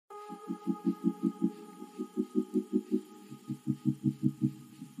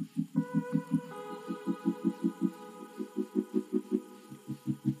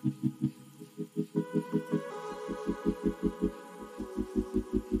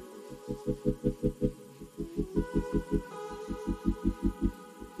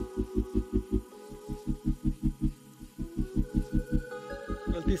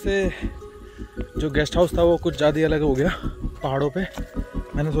गलती से जो गेस्ट हाउस था वो कुछ ज़्यादा ही अलग हो गया पहाड़ों पे।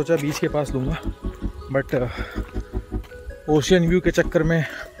 मैंने सोचा बीच के पास लूँगा, बट ओशियन व्यू के चक्कर में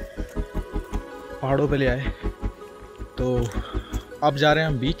पहाड़ों पे ले आए। तो अब जा रहे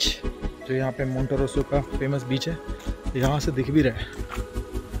हैं हम बीच, जो यहाँ पे मोंटेरोसो का फेमस बीच है। यहाँ से दिख भी रहा है,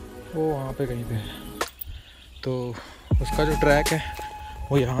 वो वहाँ पे कहीं पे है। तो उसका जो ट्रैक है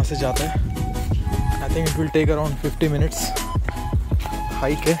वो यहाँ से जाता है। I think it will take around 50 minutes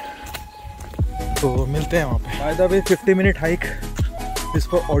hike है, तो मिलते हैं वहाँ पे। By the way 50 minute hike is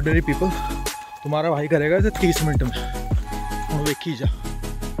for ordinary people. तुम्हारा भाई करेगा इसे 30 मिनट में। वो देखी जा,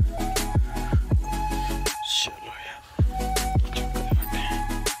 चलो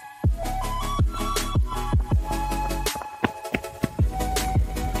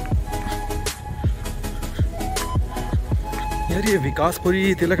यार ये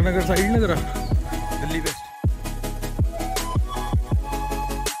विकासपुरी तिलक नगर साइड लग रहा, दिल्ली वेस्ट।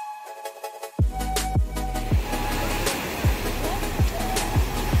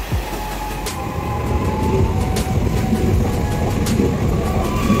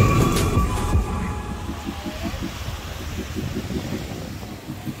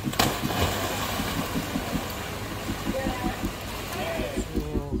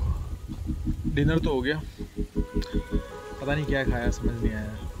 डिनर तो हो गया, पता नहीं क्या खाया, समझ नहीं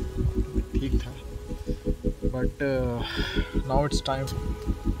आया, ठीक था। But now it's time,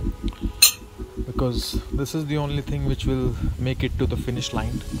 because this is the only thing which will make it to the finish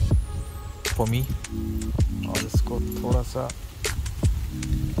line for me. और इसको थोड़ा सा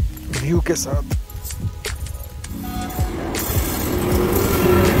व्यू के साथ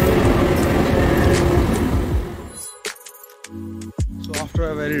after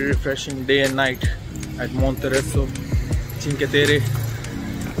a very refreshing day and night at Monterosso, Cinque Terre,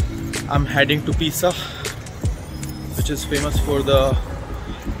 I'm heading to Pisa, which is famous for the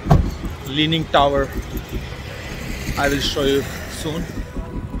leaning tower. I will show you soon.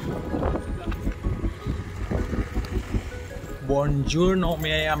 Buongiorno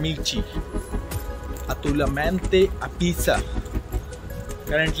miei amici, attualmente a Pisa,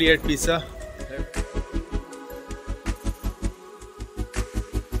 currently at Pisa.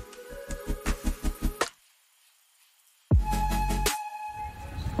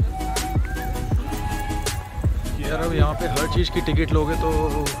 यार अब यहाँ पे हर चीज़ की ticket लोगे तो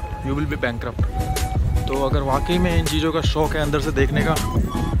you will be bankrupt. तो अगर वाकई में इन चीज़ों का शौक़ है अंदर से देखने का,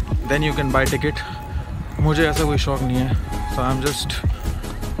 then you can buy ticket. मुझे ऐसा कोई शौक़ नहीं है, सो I am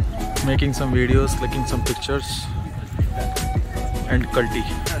just making some videos, clicking some pictures and कल्टी।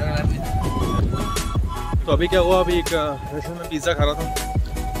 तो अभी क्या हुआ, अभी एक रेस्टोरेंट में पिज़्ज़ा खा रहा था,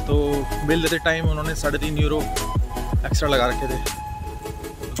 तो बिल देते टाइम उन्होंने 3.5 यूरो एक्स्ट्रा लगा रखे थे।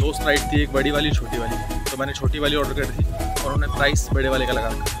 2 स्प्राइट थी, एक बड़ी वाली छोटी वाली, तो मैंने छोटी वाली ऑर्डर करी थी और उन्होंने प्राइस बड़े वाले का लगा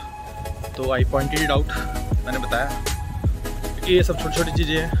रखा। तो आई पॉइंटेड इट आउट, मैंने बताया क्योंकि ये सब छोटी छोटी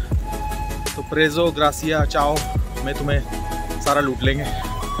चीज़ें हैं। तो प्रेजो ग्रासिया चाओ में तुम्हें सारा लूट लेंगे,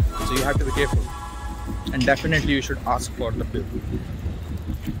 so you have to be careful and definitely you should ask for the bill.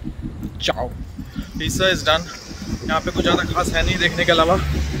 चाओ। Pizza is done. यहाँ पे कुछ ज़्यादा खास है नहीं देखने के अलावा।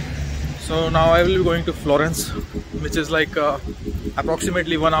 So now I will be going to Florence, which is like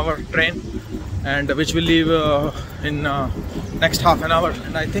approximately 1 hour train, and which will leave in next half an hour,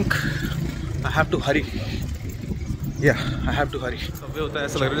 and I think I have to hurry. Yeah, I have to hurry. Subway होता है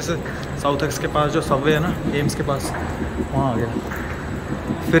ऐसा लग रहा है जैसे south x के पास जो Subway है ना, एम्स के पास, वहाँ आ गया।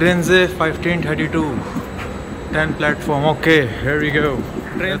 फिरेंजे 1532 10 platform. Okay, here we go।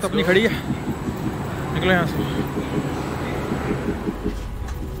 Train तो अपनी खड़ी है, निकलो यहाँ से।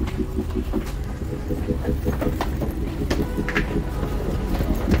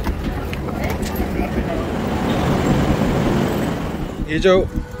 ये जो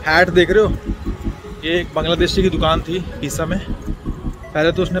हैट देख रहे हो, ये एक बांग्लादेशी की दुकान थी पिसा में।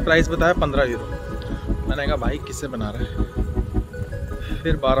 पहले तो उसने प्राइस बताया 15 यूरो। मैंने कहा भाई किससे बना रहा है।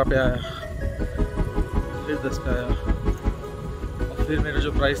 फिर 12 पे आया, फिर 10 पे आया, और फिर मेरा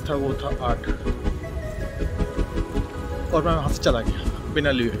जो प्राइस था वो था 8, और मैं वहाँ से चला गया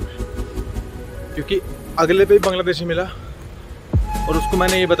बिना लिए हुए, क्योंकि अगले पे भी बांग्लादेशी मिला और उसको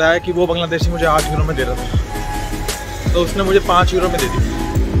मैंने ये बताया कि वो बांग्लादेशी मुझे 8 यूरो में दे रहा था, तो उसने मुझे 5 यूरो में दे दी।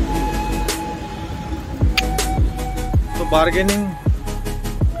 तो बार्गेनिंग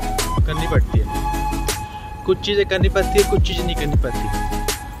करनी पड़ती है, कुछ चीज़ें करनी पड़ती है, कुछ चीज़ें नहीं करनी पड़ती,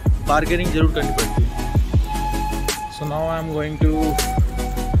 बार्गेनिंग जरूर करनी पड़ती है। So now I am going to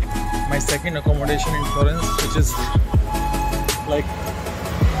my second accommodation in Florence, which is like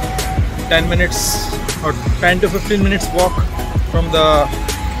 10 minutes or 10 to 15 minutes walk from the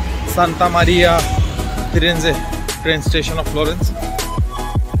Santa Maria Firenze train station of Florence.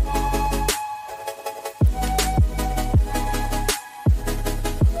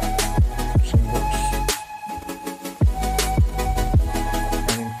 Some books,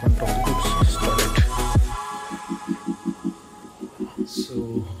 and in front of the books, toilet. So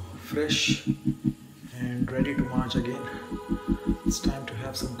fresh and ready to march again. It's time to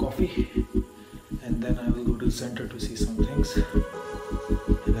have some coffee and then I will go to the center to see some things.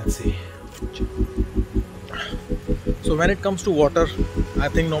 Let's see. So when it comes to water, I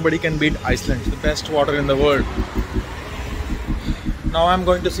think nobody can beat Iceland. It's the best water in the world. Now I'm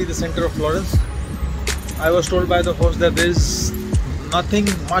going to see the center of Florence. I was told by the host that there is nothing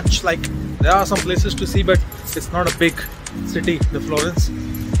much, like there are some places to see, but it's not a big city, the Florence.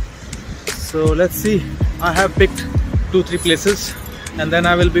 So let's see. I have picked 2-3 places and then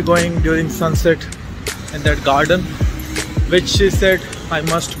I will be going during sunset in that garden which she said I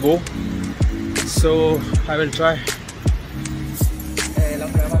must go, so I will try.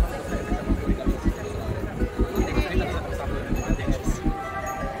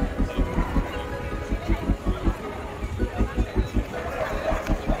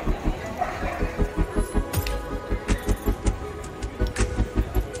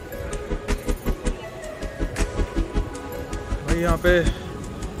 यहाँ पे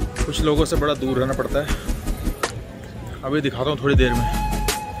कुछ लोगों से बड़ा दूर रहना पड़ता है। अभी दिखाता हूँ थोड़ी देर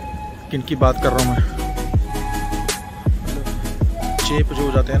में किन की बात कर रहा हूँ मैं। चेप जो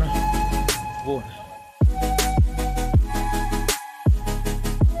हो जाते हैं ना, वो है।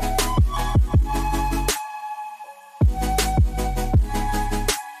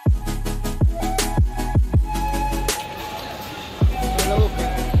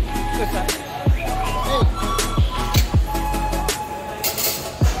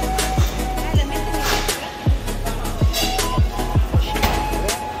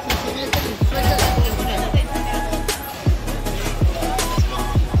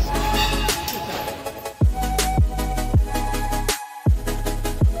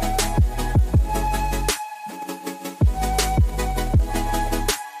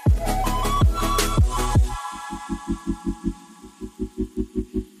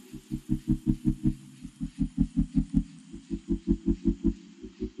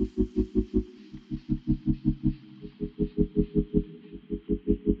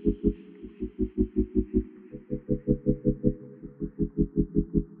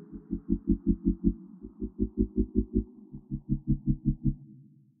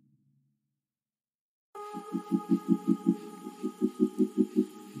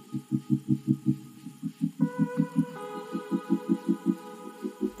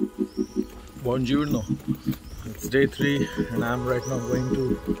 Buongiorno. It's day 3 and I'm right now going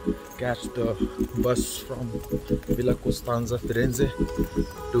to catch the bus from Villa Costanza Firenze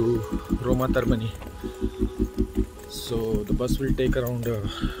to Roma Termini. So the bus will take around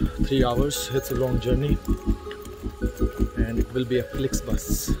 3 hours. It's a long journey and it will be a Flix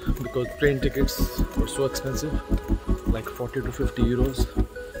bus because train tickets are so expensive, like 40 to 50 euros,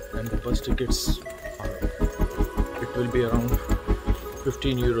 and the bus tickets are, it will be around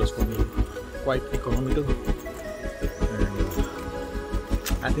 15 euros for me. Quite economical, and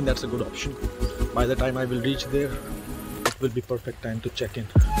I think that's a good option. By the time I will reach there, it will be perfect time to check in.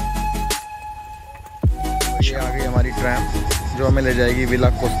 ये आ गई हमारी tram जो हमें ले जाएगी villa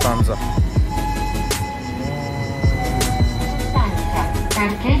कोस्तांजा।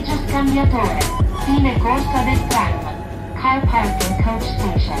 Parcheggio scambiatore. Fine corsa del tram. Car parking coach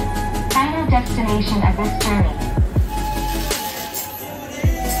station. Final destination of this journey.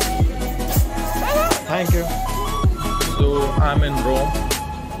 Thank you. So I'm in Rome.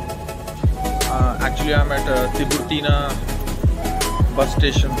 Actually I'm at Tiburtina bus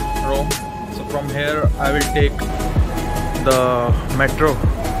station, Rome. So from here I will take the metro.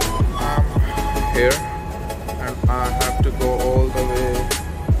 I'm here and I have to go all the way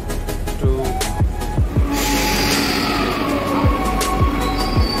to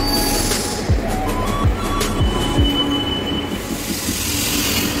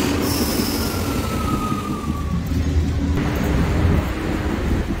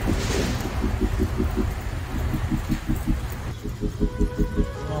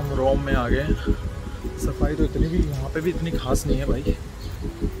रोम में आ गए। सफाई तो इतनी भी यहाँ पे भी इतनी खास नहीं है भाई,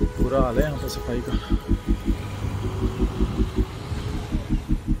 बुरा हाल है यहाँ पे सफाई का।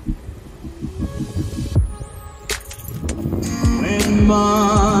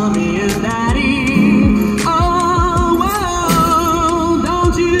 mommy and daddy. Oh, well,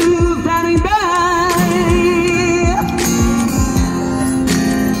 don't you daddy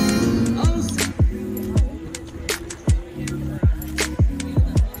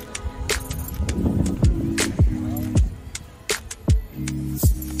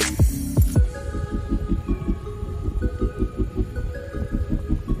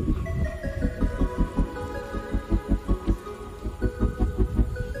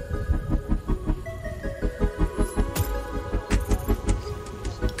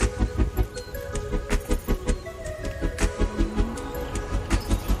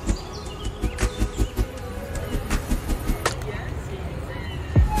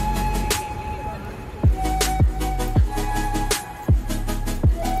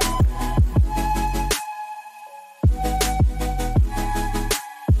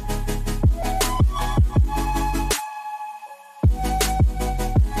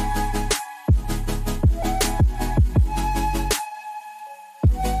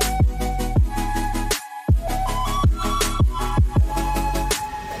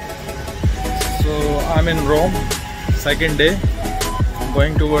I'm in Rome, second day,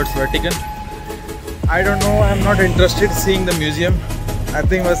 going towards Vatican. I don't know, I'm not interested seeing the museum. I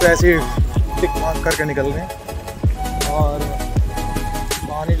think बस ऐसे टिक मार्क करके निकल गए और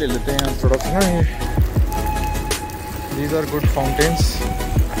पानी ले लेते हैं थोड़ा सा ना। ये These are good fountains,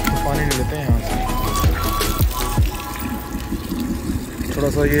 तो पानी ले लेते हैं यहाँ से। थोड़ा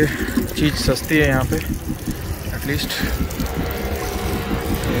सा ये चीज़ सस्ती है यहाँ पे, एटलीस्ट।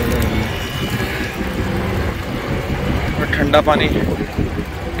 ठंडा पानी,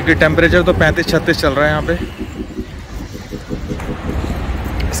 क्योंकि टेम्परेचर तो 35-36 चल रहा है यहाँ पे।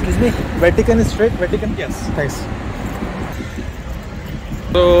 Excuse me, Vatican is straight? Vatican? Yes, thanks.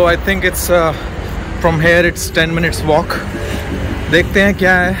 तो I think it's from here it's 10 minutes walk. देखते हैं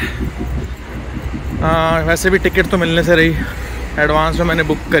क्या है। वैसे भी टिकट तो मिलने से रही, एडवांस में मैंने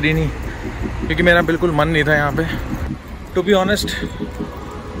बुक करी नहीं, क्योंकि मेरा बिल्कुल मन नहीं था यहाँ पे। To be honest,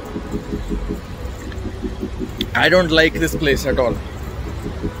 I don't like this place at all.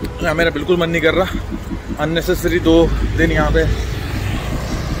 मेरा बिल्कुल मन नहीं कर रहा। अननेसेसरी 2 दिन यहाँ पे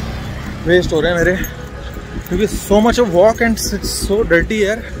वेस्ट हो रहे हैं मेरे, क्योंकि so much of walk and it's so dirty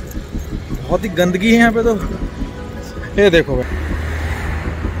यार। बहुत ही गंदगी है यहाँ पे। तो ये देखो भाई,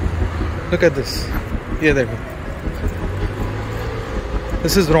 लुक एट दिस, ये देखो,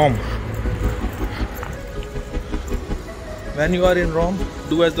 this is Rome. When you are in Rome,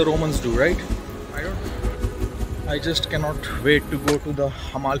 do as the Romans do, right? I just cannot wait to go to the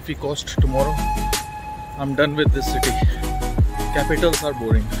Amalfi Coast tomorrow. I'm done with this city. Capitals are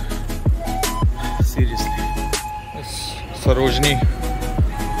boring. Seriously. It's Sarojini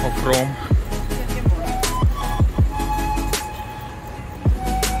of Rome.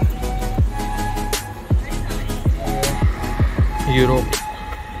 Europe.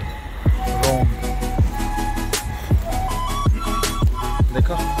 Rome.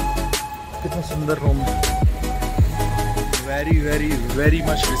 देखा कितना सुंदर रोम है। Very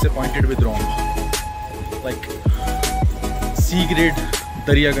much disappointed with Rome. Like C grade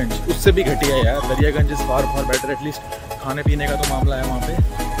Daryaganj, उससे भी घटिया है यार। Daryaganj is far better. At least खाने पीने का तो मामला है वहाँ पे।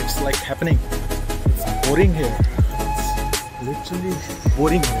 It's like happening. It's boring here. It's literally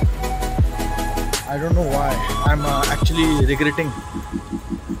boring here. I don't know why. I'm actually regretting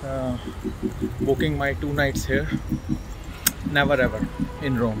booking my 2 nights here. Never ever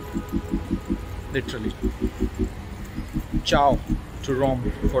in Rome. Literally. Ciao to Rome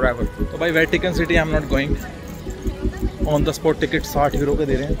forever. तो भाई Vatican city I am not going. On the spot ticket 60 euro का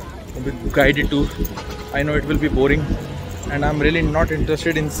दे रहे हैं with guided tour. I know it will be boring and I am really not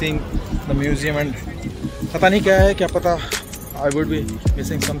interested in seeing the museum. And पता नहीं क्या है, क्या पता I would be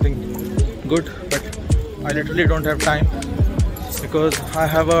missing something good, but I literally don't have time because I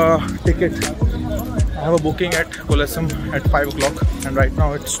have a ticket, I have a booking eight callosum eight 5 o'clock and right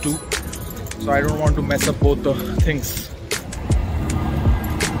now it's 2, so I don't want to mess up both the things.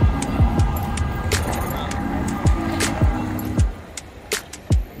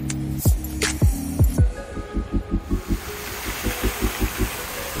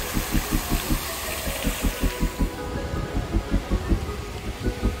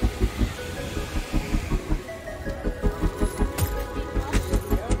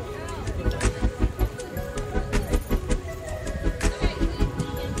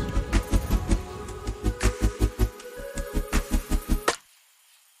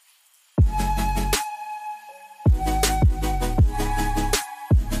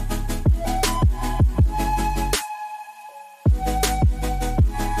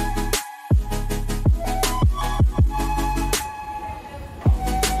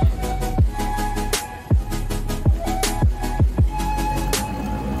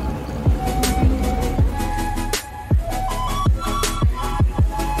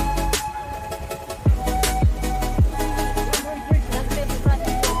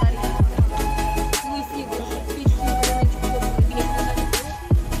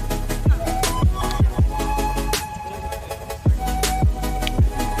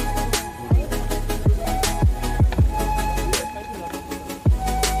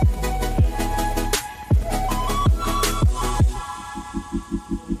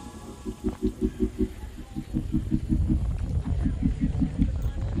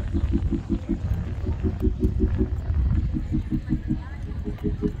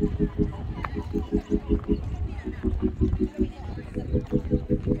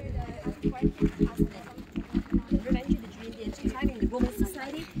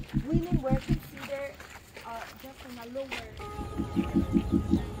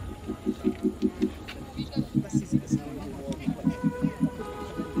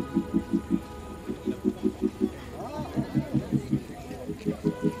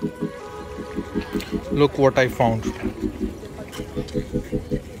 Look what I found.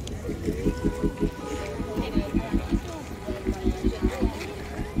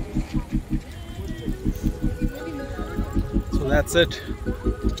 So that's it.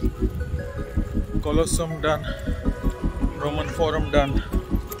 Colosseum done, Roman Forum done,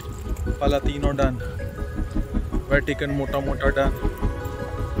 Palatino done, Vatican Mota Mota done,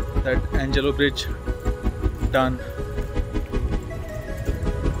 that Angelo Bridge done,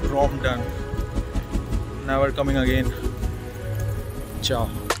 Rome done. Never coming again.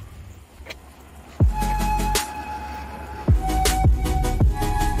 Ciao.